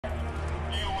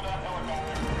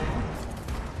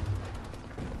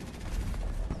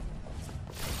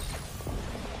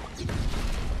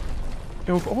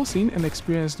And we've all seen and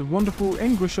experienced the wonderful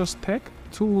and gracious tech,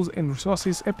 tools and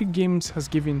resources Epic Games has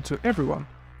given to everyone,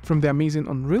 from the amazing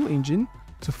Unreal Engine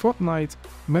to Fortnite,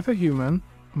 MetaHuman,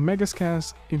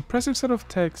 Megascans, impressive set of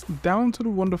techs, down to the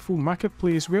wonderful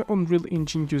marketplace where Unreal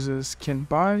Engine users can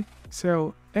buy,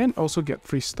 sell and also get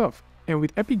free stuff. And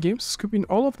with Epic Games scooping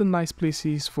all of the nice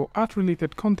places for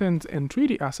art-related content and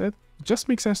 3D assets, it just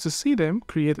makes sense to see them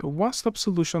create a one-stop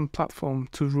solution platform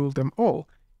to rule them all.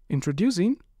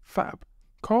 Introducing FAB.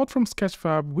 Called from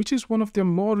Sketchfab, which is one of their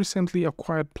more recently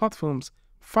acquired platforms,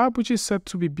 FAB, which is set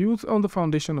to be built on the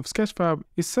foundation of Sketchfab,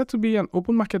 is set to be an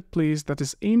open marketplace that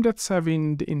is aimed at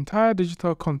serving the entire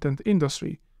digital content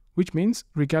industry, which means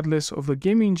regardless of the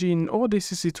game engine or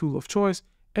DCC tool of choice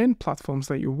and platforms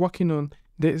that you're working on,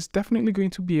 there is definitely going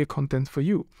to be a content for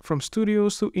you. From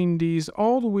studios to indies,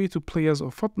 all the way to players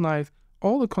of Fortnite,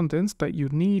 all the contents that you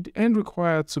need and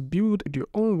require to build your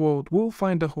own world will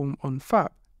find a home on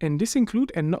FAB. And this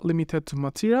include and not limited to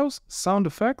materials, sound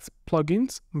effects,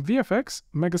 plugins, VFX,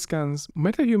 Megascans,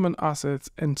 MetaHuman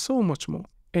assets, and so much more.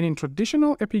 And in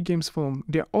traditional Epic Games form,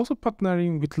 they are also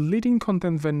partnering with leading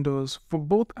content vendors for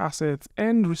both assets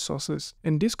and resources.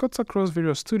 And this cuts across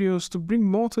various studios to bring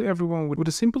more to everyone with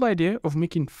the simple idea of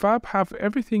making FAB have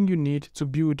everything you need to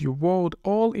build your world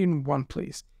all in one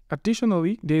place.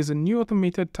 Additionally, there is a new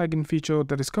automated tagging feature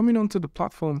that is coming onto the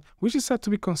platform, which is set to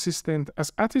be consistent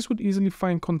as artists would easily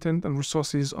find content and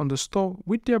resources on the store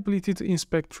with the ability to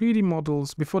inspect 3D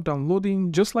models before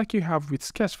downloading, just like you have with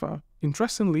Sketchfab.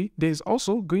 Interestingly, there is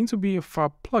also going to be a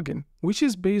FAB plugin, which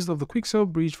is based off the Quixel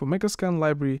bridge for Megascan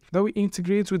library that will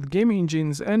integrate with game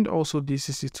engines and also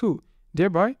DCC2,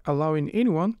 thereby allowing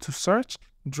anyone to search,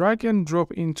 drag and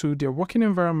drop into their working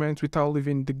environment without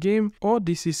leaving the game or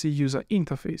DCC user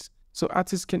interface. So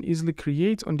artists can easily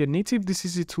create on their native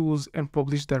DCC tools and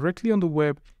publish directly on the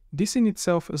web. This in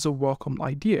itself is a welcome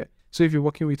idea. So if you're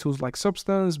working with tools like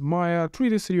Substance, Maya,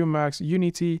 3D Studio Max,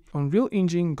 Unity, Unreal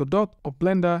Engine, Godot, or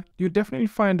Blender, you'll definitely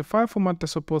find the file format that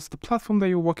supports the platform that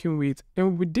you're working with.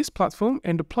 And with this platform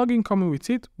and the plugin coming with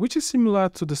it, which is similar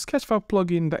to the Sketchfab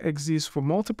plugin that exists for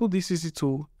multiple DCC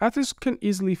tools, artists can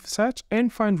easily search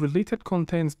and find related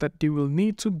contents that they will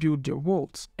need to build their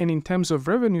worlds. And in terms of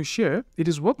revenue share, it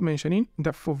is worth mentioning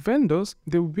that for vendors,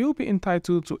 they will be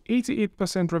entitled to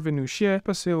 88% revenue share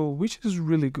per sale, which is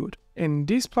really good. And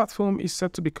this platform is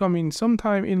set to be coming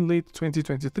sometime in late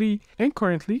 2023, and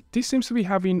currently this seems to be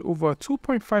having over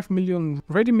 2.5 million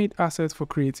ready-made assets for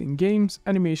creating games,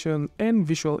 animation and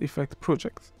visual effect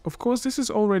projects. Of course, this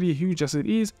is already huge as it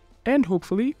is, and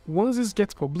hopefully once this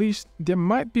gets published, there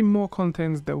might be more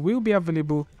content that will be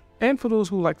available. And for those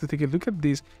who like to take a look at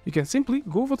this, you can simply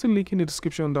go over to the link in the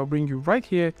description that will bring you right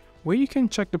here, where you can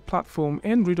check the platform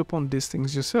and read up on these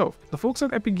things yourself. The folks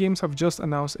at Epic Games have just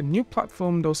announced a new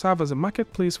platform that will serve as a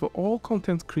marketplace for all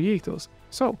content creators.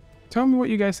 So tell me what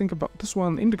you guys think about this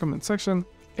one in the comment section.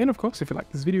 And of course, if you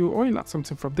like this video or you learned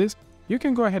something from this, you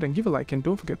can go ahead and give a like and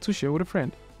don't forget to share with a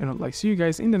friend. And I'd like to see you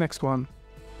guys in the next one.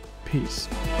 Peace.